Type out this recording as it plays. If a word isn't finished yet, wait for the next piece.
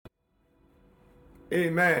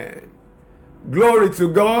Amen. Glory to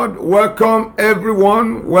God. Welcome,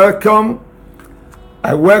 everyone. Welcome.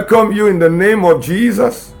 I welcome you in the name of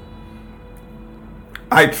Jesus.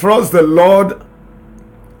 I trust the Lord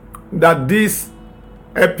that this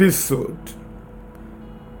episode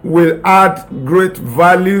will add great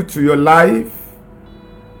value to your life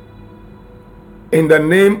in the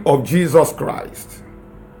name of Jesus Christ.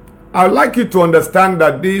 I'd like you to understand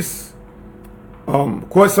that this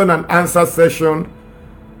question and answer session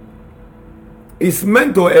is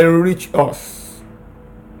meant to enrich us.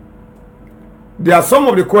 There are some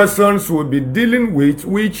of the questions we'll be dealing with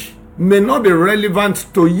which may not be relevant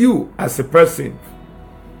to you as a person.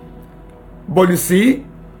 But you see,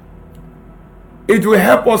 it will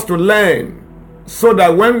help us to learn so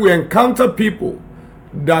that when we encounter people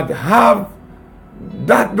that have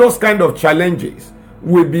those kind of challenges,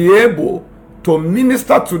 we'll be able to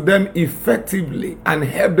minister to them effectively and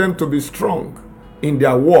help them to be strong in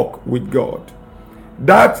their walk with God.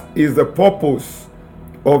 That is the purpose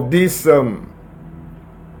of this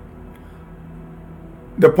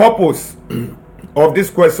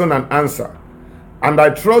question and answer. And I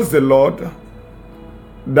trust the Lord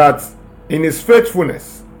that in His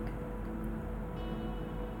faithfulness,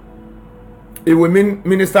 He will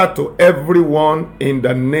minister to everyone in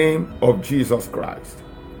the name of Jesus Christ.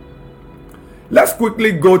 Let's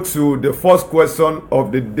quickly go to the first question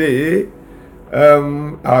of the day.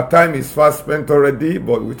 Our time is fast spent already,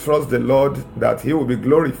 but we trust the Lord that He will be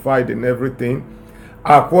glorified in everything.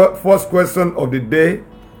 Our first question of the day,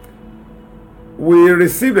 we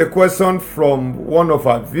received a question from one of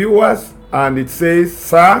our viewers, and it says,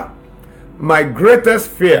 "Sir, my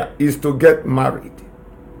greatest fear is to get married.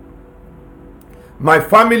 My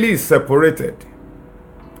family is separated,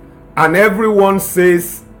 and everyone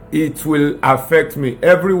says it will affect me.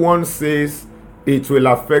 Everyone says it will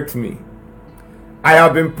affect me. I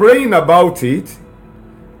have been praying about it,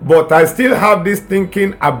 but I still have this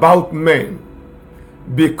thinking about men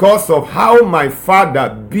because of how my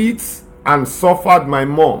father beats and suffered my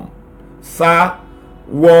mom. Sir,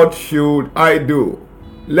 what should I do?"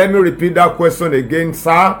 Let me repeat that question again.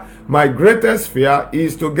 Sir, my greatest fear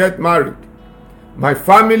is to get married. My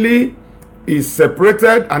family is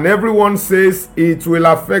separated and everyone says it will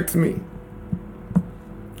affect me.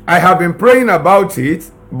 I have been praying about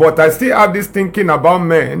it, but I still have this thinking about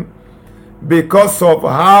men because of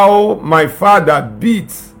how my father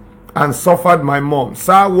beat and suffered my mom.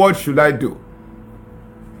 Sir, what should I do?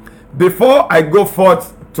 Before I go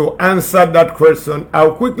forth to answer that question, I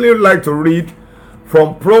would quickly like to read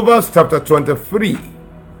from Proverbs chapter 23.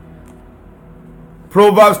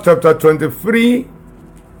 Proverbs chapter 23,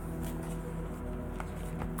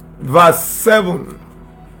 verse 7.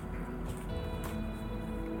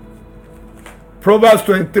 Proverbs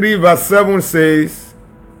 23 verse 7 says,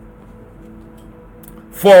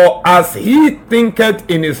 "For as he thinketh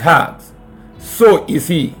in his heart, so is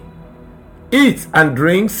he. Eat and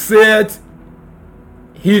drink, saith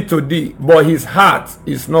he to thee, but his heart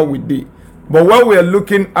is not with thee." But what we are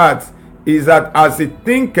looking at is that as he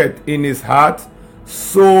thinketh in his heart,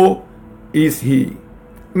 so is he.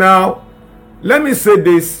 Now, let me say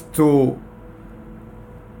this to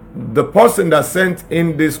the person that sent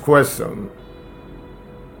in this question,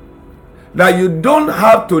 that you don't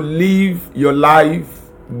have to live your life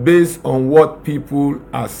based on what people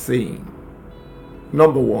are saying.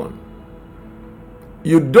 Number one,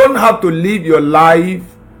 you don't have to live your life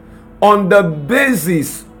on the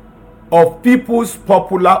basis of people's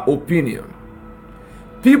popular opinion.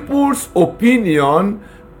 People's opinion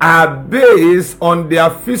are based on their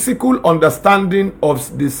physical understanding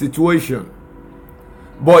of the situation.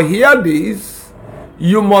 But hear this,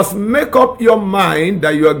 you must make up your mind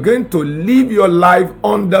that you are going to live your life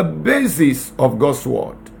on the basis of God's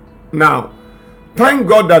word. Now, thank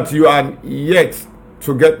God that you are yet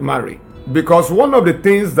to get married, because one of the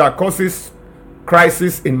things that causes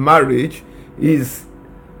crisis in marriage is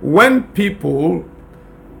when people,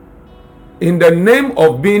 in the name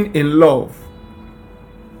of being in love,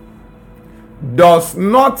 does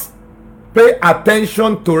not pay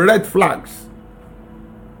attention to red flags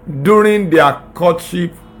during their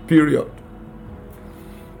courtship period.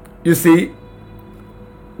 You see,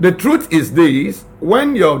 the truth is this: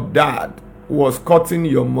 when your dad was courting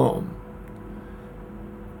your mom,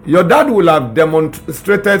 your dad will have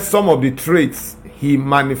demonstrated some of the traits he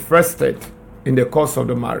manifested in the course of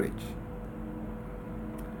the marriage.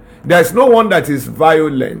 There's no one that is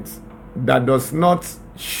violent that does not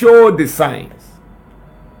show the signs.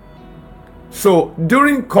 So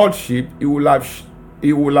during courtship, he will have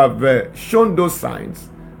shown those signs,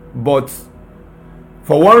 but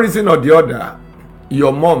for one reason or the other,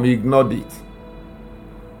 your mom ignored it.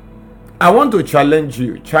 I want to challenge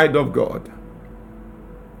you, child of God.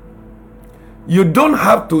 You don't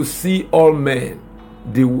have to see all men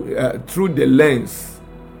through the lens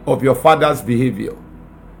of your father's behavior.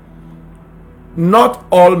 Not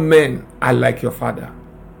all men are like your father.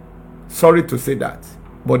 Sorry to say that,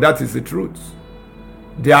 but that is the truth.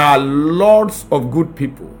 There are lots of good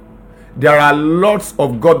people. There are lots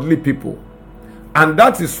of godly people. And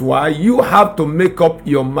that is why you have to make up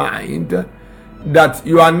your mind that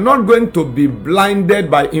you are not going to be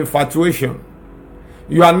blinded by infatuation.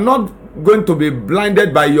 You are not going to be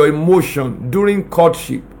blinded by your emotion during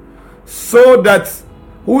courtship, so that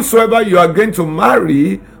whosoever you are going to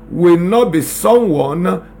marry will not be someone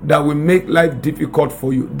that will make life difficult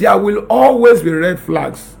for you. There will always be red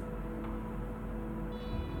flags.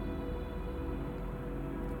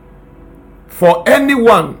 For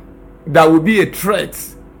anyone that will be a threat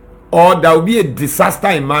or that will be a disaster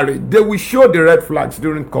in marriage, they will show the red flags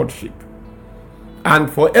during courtship.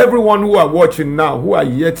 And for everyone who are watching now, who are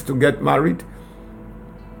yet to get married,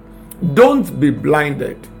 don't be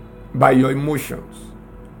blinded by your emotions.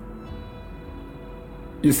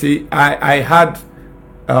 You see, I had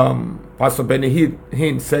Pastor Benny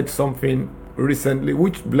Hinn said something recently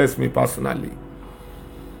which blessed me personally.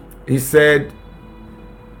 He said,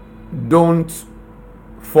 don't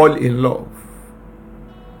fall in love.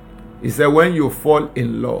 He said, when you fall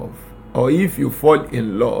in love, or if you fall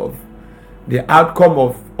in love, the outcome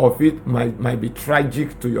of it might be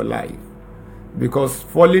tragic to your life. Because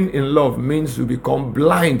falling in love means you become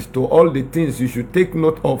blind to all the things you should take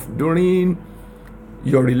note of during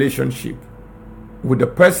your relationship with the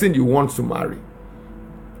person you want to marry.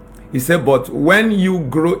 He said, but when you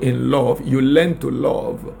grow in love, you learn to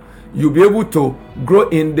love. You'll be able to grow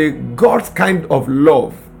in the God's kind of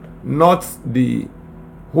love, not the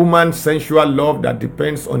human sensual love that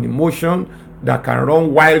depends on emotion, that can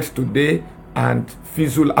run wild today and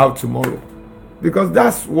fizzle out tomorrow. Because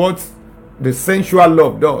that's what the sensual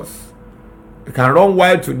love does. It can run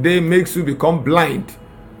wild today, makes you become blind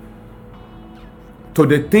to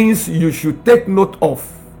the things you should take note of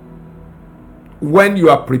when you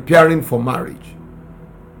are preparing for marriage.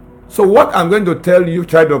 So what I'm going to tell you,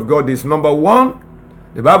 child of God, is number one,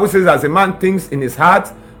 the Bible says, as a man thinks in his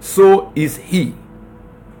heart, so is he.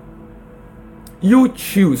 You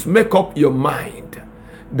choose, make up your mind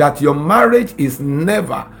that your marriage is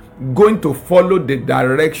never going to follow the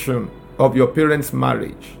direction of your parents'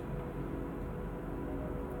 marriage.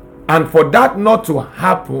 And for that not to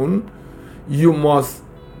happen, you must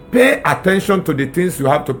pay attention to the things you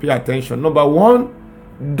have to pay attention. Number one,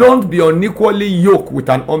 don't be unequally yoked with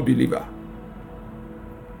an unbeliever.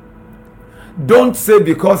 Don't say,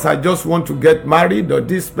 because I just want to get married, or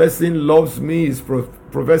this person loves me, is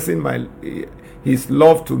professing his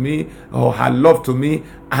love to me or her love to me,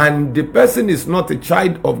 and the person is not a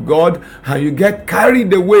child of God, and you get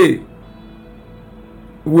carried away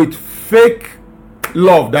with fake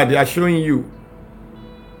love that they are showing you.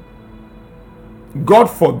 God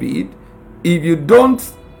forbid, if you don't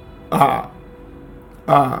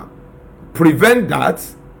prevent that,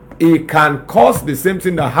 it can cause the same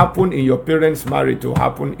thing that happened in your parents' marriage to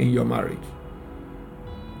happen in your marriage.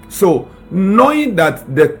 So, knowing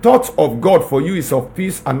that the thoughts of God for you is of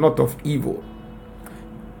peace and not of evil,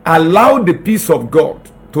 allow the peace of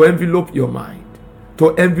God to envelope your mind,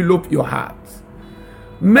 to envelope your heart.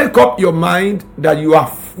 Make up your mind that you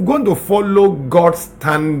are going to follow God's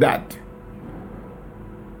standard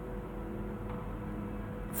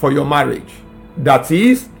for your marriage. That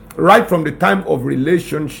is, right from the time of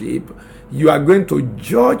relationship, you are going to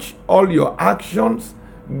judge all your actions,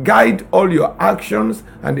 guide all your actions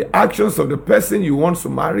and the actions of the person you want to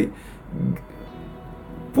marry.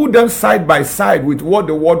 Put them side by side with what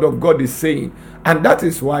the Word of God is saying. And that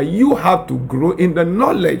is why you have to grow in the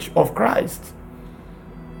knowledge of Christ.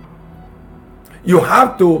 You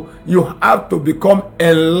have to become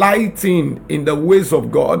enlightened in the ways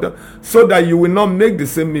of God, so that you will not make the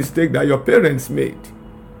same mistake that your parents made.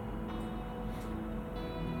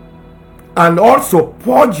 And also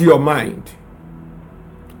purge your mind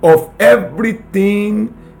of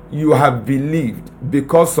everything you have believed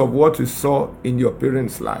because of what you saw in your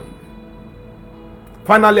parents' life.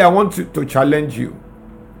 Finally, I want to challenge you.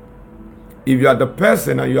 If you are the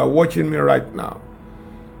person and you are watching me right now,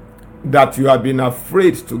 that you have been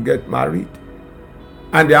afraid to get married,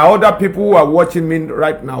 and there are other people who are watching me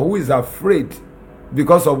right now who is afraid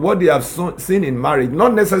because of what they have seen in marriage,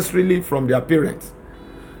 not necessarily from their parents,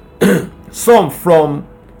 some from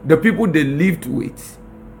the people they lived with,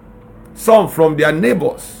 some from their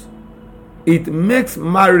neighbors, it makes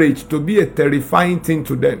marriage to be a terrifying thing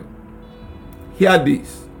to them. Hear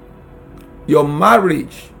this. Your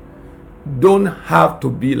marriage don't have to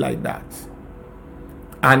be like that.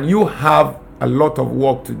 And you have a lot of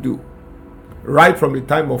work to do. Right from the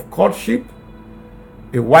time of courtship,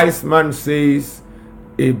 a wise man says,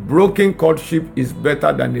 a broken courtship is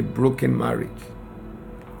better than a broken marriage.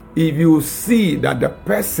 If you see that the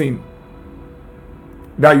person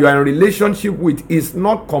that you are in relationship with is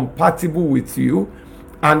not compatible with you,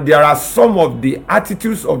 and there are some of the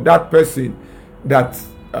attitudes of that person that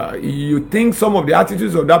you think some of the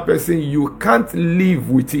attitudes of that person you can't live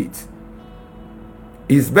with it,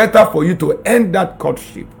 it's better for you to end that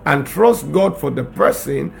courtship and trust God for the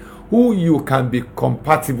person who you can be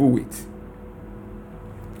compatible with.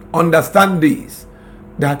 Understand this,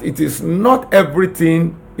 that it is not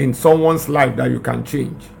everything in someone's life that you can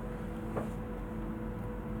change.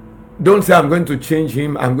 Don't say, I'm going to change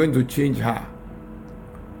him, I'm going to change her.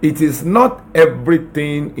 It is not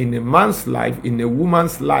everything in a man's life, in a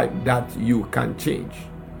woman's life, that you can change.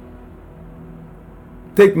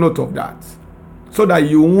 Take note of that, so that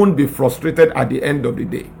you won't be frustrated at the end of the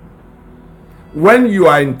day. When you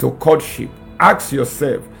are into courtship, ask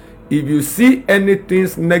yourself, if you see anything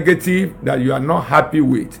negative that you are not happy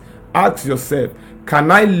with, ask yourself, can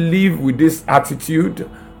I live with this attitude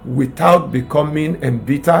without becoming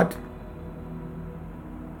embittered?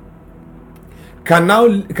 Can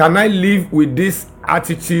I live with this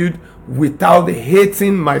attitude without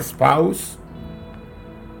hating my spouse?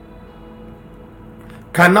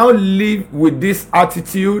 Can I live with this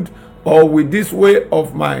attitude or with this way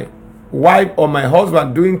of my wife or my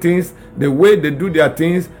husband doing things, the way they do their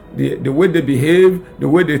things, the way they behave, the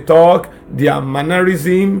way they talk, their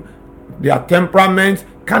mannerism, their temperament?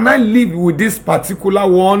 Can I live with this particular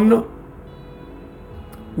one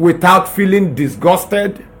without feeling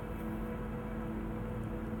disgusted?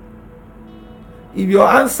 If your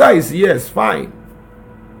answer is yes, fine.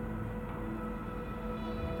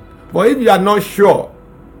 But if you are not sure,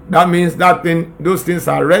 that means those things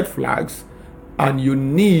are red flags, and you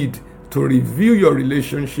need to review your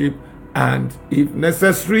relationship, and if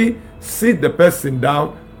necessary, sit the person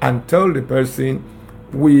down and tell the person,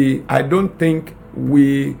 I don't think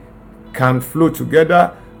we can flow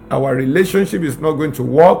together. Our relationship is not going to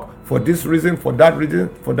work for this reason, for that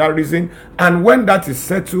reason. And when that is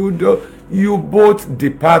settled, you both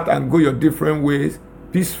depart and go your different ways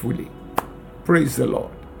peacefully. Praise the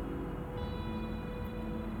Lord.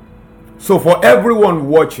 So for everyone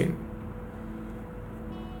watching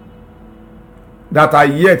that are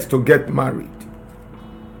yet to get married,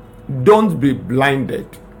 don't be blinded.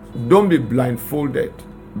 Don't be blindfolded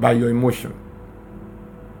by your emotion.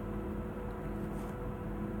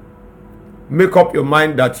 Make up your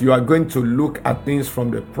mind that you are going to look at things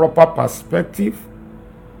from the proper perspective,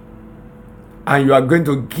 and you are going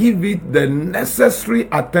to give it the necessary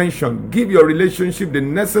attention. Give your relationship the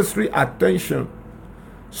necessary attention,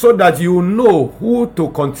 so that you know who to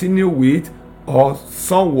continue with or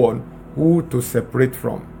someone who to separate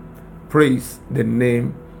from. Praise the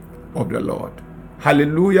name of the Lord.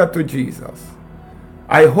 Hallelujah to Jesus.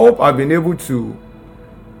 I hope I've been able to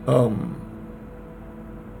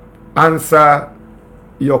answer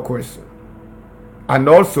your question. And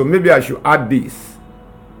also, maybe I should add this.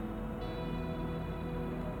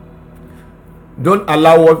 Don't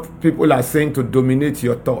allow what people are saying to dominate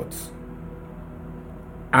your thoughts.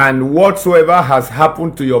 And whatsoever has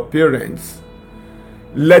happened to your parents,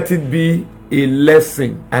 let it be a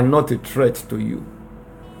lesson and not a threat to you.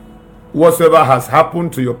 Whatsoever has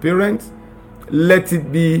happened to your parents, let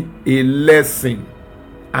it be a lesson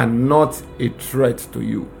and not a threat to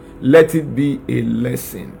you. Let it be a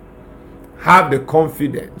lesson. Have the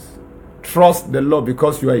confidence. Trust the Lord,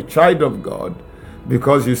 because you are a child of God,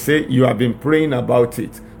 because you say you have been praying about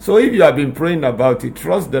it. So if you have been praying about it,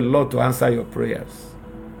 trust the Lord to answer your prayers.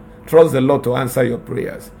 Trust the Lord to answer your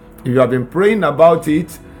prayers. If you have been praying about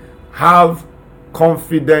it, have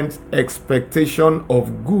confident expectation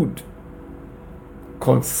of good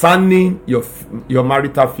concerning your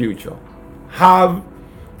marital future. Have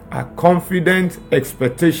a confident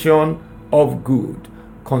expectation of good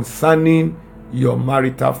concerning your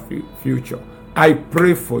marital future. I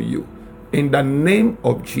pray for you in the name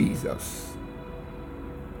of Jesus.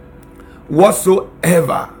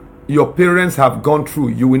 Whatsoever your parents have gone through,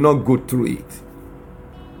 you will not go through it.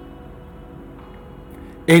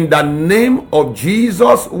 In the name of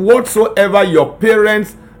Jesus, whatsoever your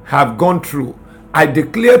parents have gone through, I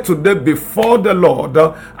declare today before the Lord,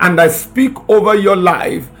 and I speak over your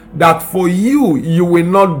life, that for you, you will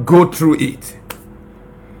not go through it.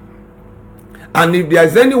 And if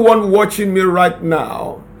there's anyone watching me right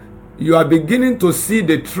now, you are beginning to see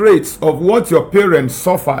the traits of what your parents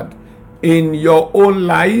suffered in your own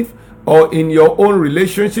life or in your own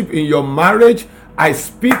relationship, in your marriage, I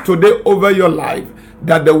speak today over your life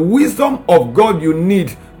that the wisdom of God you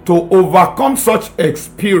need to overcome such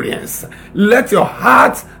experience, let your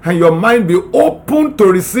heart and your mind be open to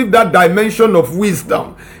receive that dimension of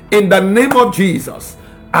wisdom. In the name of Jesus,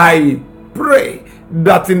 I pray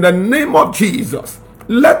that in the name of Jesus,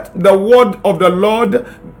 let the word of the Lord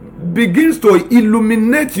begins to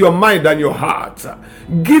illuminate your mind and your heart,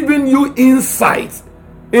 giving you insight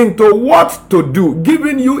into what to do,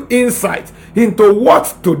 giving you insight into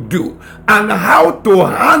what to do and how to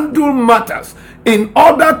handle matters in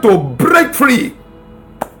order to break free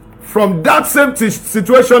from that same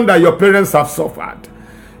situation that your parents have suffered.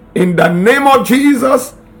 In the name of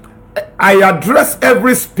Jesus, I address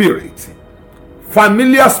every spirit,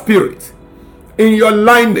 familiar spirit in your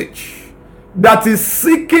lineage that is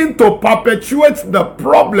seeking to perpetuate the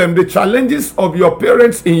problem, the challenges of your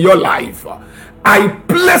parents in your life. I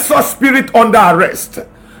place your spirit under arrest.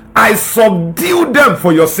 I subdue them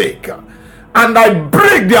for your sake. And I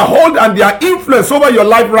break their hold and their influence over your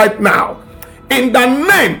life right now. In the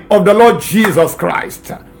name of the Lord Jesus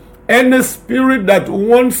Christ. Any spirit that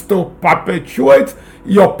wants to perpetuate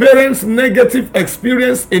your parents' negative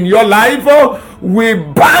experience in your life, we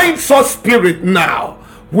bind such spirit now.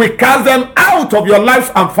 We cast them out of your lives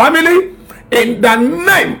and family in the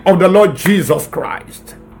name of the Lord Jesus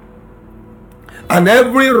Christ. And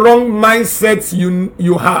every wrong mindset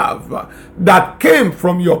you have that came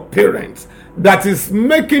from your parents, that is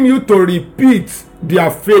making you to repeat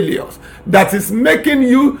their failures, that is making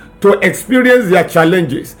you to experience their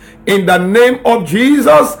challenges, in the name of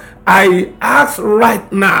Jesus, I ask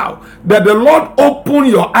right now that the Lord open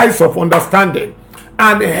your eyes of understanding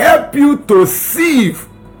and help you to see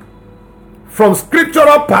from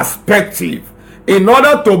scriptural perspective in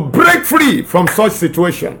order to break free from such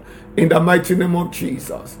situation. In the mighty name of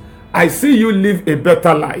Jesus, I see you live a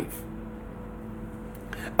better life.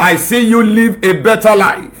 I see you live a better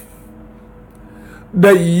life.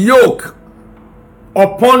 The yoke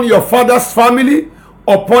upon your father's family,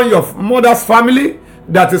 upon your mother's family,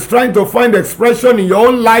 that is trying to find expression in your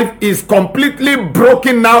own life is completely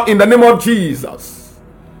broken now in the name of Jesus.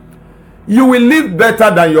 You will live better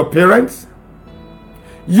than your parents.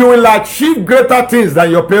 You will achieve greater things than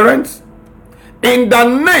your parents. In the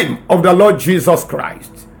name of the Lord Jesus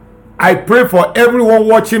Christ, I pray for everyone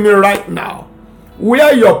watching me right now.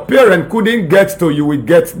 Where your parent couldn't get to, you will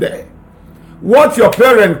get there. What your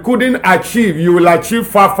parent couldn't achieve, you will achieve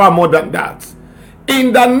far, far more than that.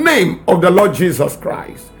 In the name of the Lord Jesus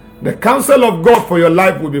Christ, the counsel of God for your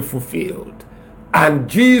life will be fulfilled, and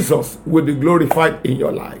Jesus will be glorified in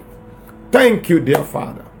your life. Thank you, dear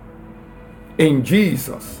Father. In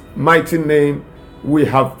Jesus' mighty name, we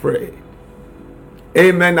have prayed.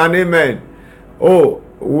 Amen and amen. Oh,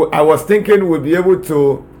 I was thinking we'll be able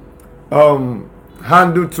to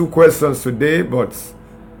handle 2 questions today, but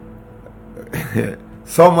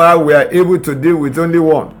somehow we are able to deal with only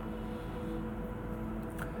one.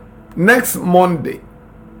 Next Monday,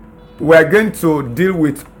 we are going to deal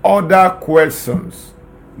with other questions,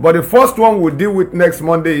 but the first one we'll deal with next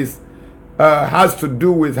Monday has to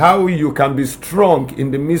do with how you can be strong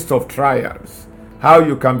in the midst of trials. How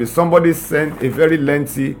you can be. Somebody sent a very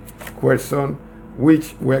lengthy question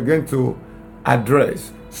which we're going to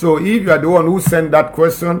address. So if you are the one who sent that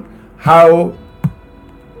question, how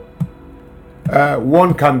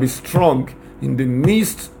one can be strong in the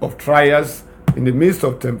midst of trials, in the midst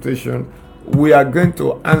of temptation, we are going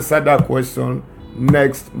to answer that question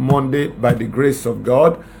next Monday by the grace of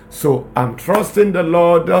God. So I'm trusting the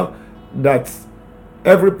Lord that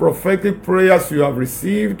every prophetic prayers you have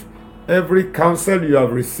received, every counsel you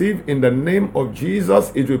have received, in the name of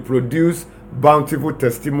Jesus, it will produce bountiful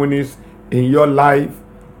testimonies in your life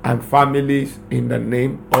and families in the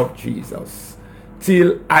name of Jesus.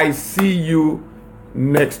 Till I see you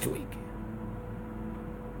next week.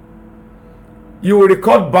 You will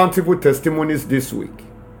record bountiful testimonies this week.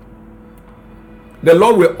 The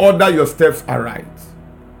Lord will order your steps aright.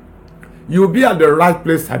 You will be at the right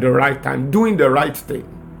place at the right time, doing the right thing.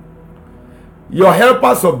 Your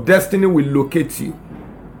helpers of destiny will locate you.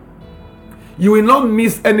 You will not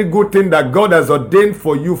miss any good thing that God has ordained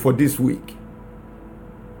for you for this week.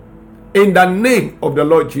 In the name of the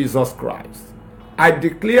Lord Jesus Christ, I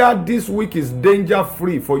declare this week is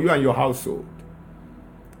danger-free for you and your household.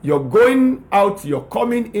 Your going out, your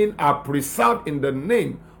coming in are preserved in the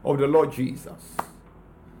name of the Lord Jesus.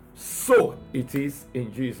 So it is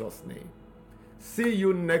in Jesus' name. See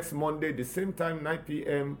you next Monday, the same time, 9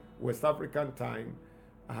 p.m. West African time.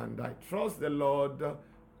 And I trust the Lord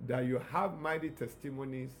that you have mighty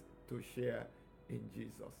testimonies to share in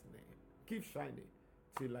Jesus' name. Keep shining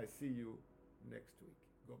till I see you next week.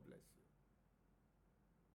 God bless you.